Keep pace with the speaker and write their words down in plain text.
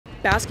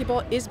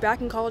Basketball is back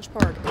in College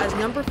Park as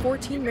number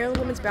 14 Maryland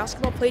women's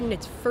basketball played in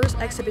its first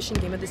exhibition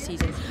game of the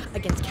season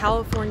against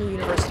California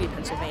University of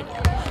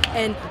Pennsylvania.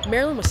 And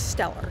Maryland was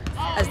stellar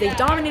as they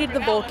dominated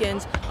the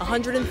Vulcans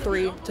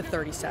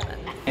 103-37.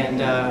 And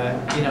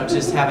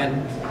just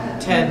having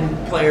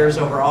 10 players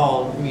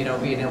overall,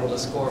 being able to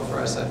score for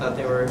us, I thought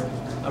they were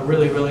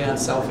really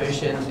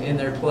unselfish in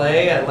their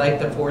play. I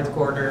liked the fourth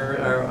quarter,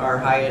 our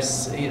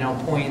highest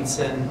points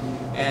and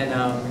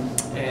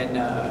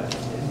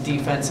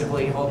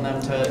defensively holding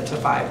them to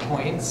 5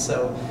 points.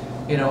 So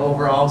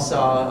overall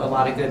saw a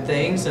lot of good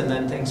things, and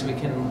then things we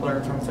can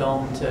learn from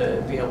film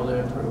to be able to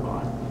improve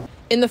on.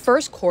 In the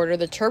first quarter,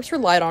 the Terps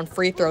relied on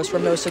free throws for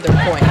most of their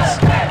points.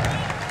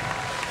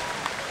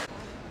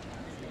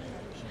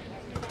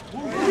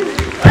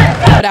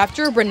 But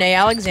after a Brene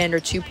Alexander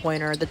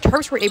two-pointer, the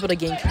Terps were able to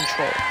gain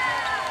control.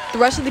 The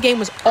rest of the game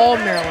was all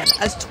Maryland,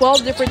 as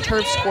 12 different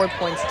Terps scored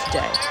points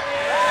today.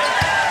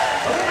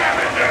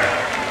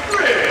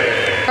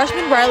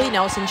 Freshman Riley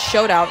Nelson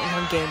showed out in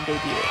her game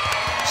debut.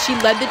 She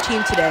led the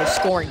team today,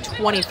 scoring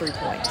 23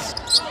 points.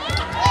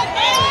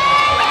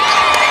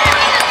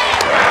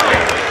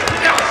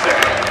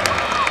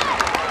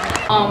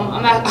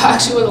 I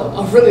actually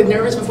was really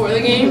nervous before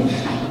the game,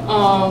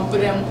 but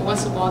then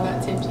once the ball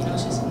got tipped,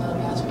 it's just another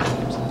basketball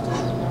game.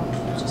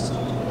 So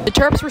the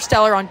Terps were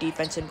stellar on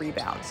defense and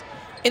rebounds.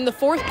 In the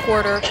fourth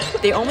quarter,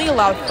 they only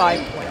allowed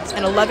 5 points,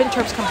 and 11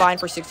 Terps combined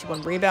for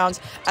 61 rebounds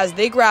as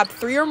they grabbed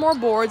 3 or more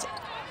boards,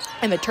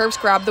 and the Terps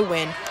grabbed the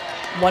win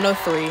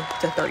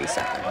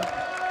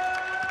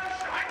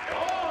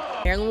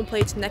 103-37. Maryland will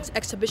play its next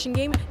exhibition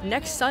game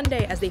next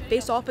Sunday as they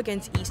face off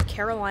against East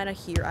Carolina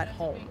here at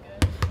home.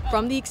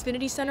 From the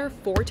Xfinity Center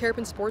for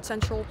Terps Sports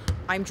Central,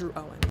 I'm Drew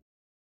Owens.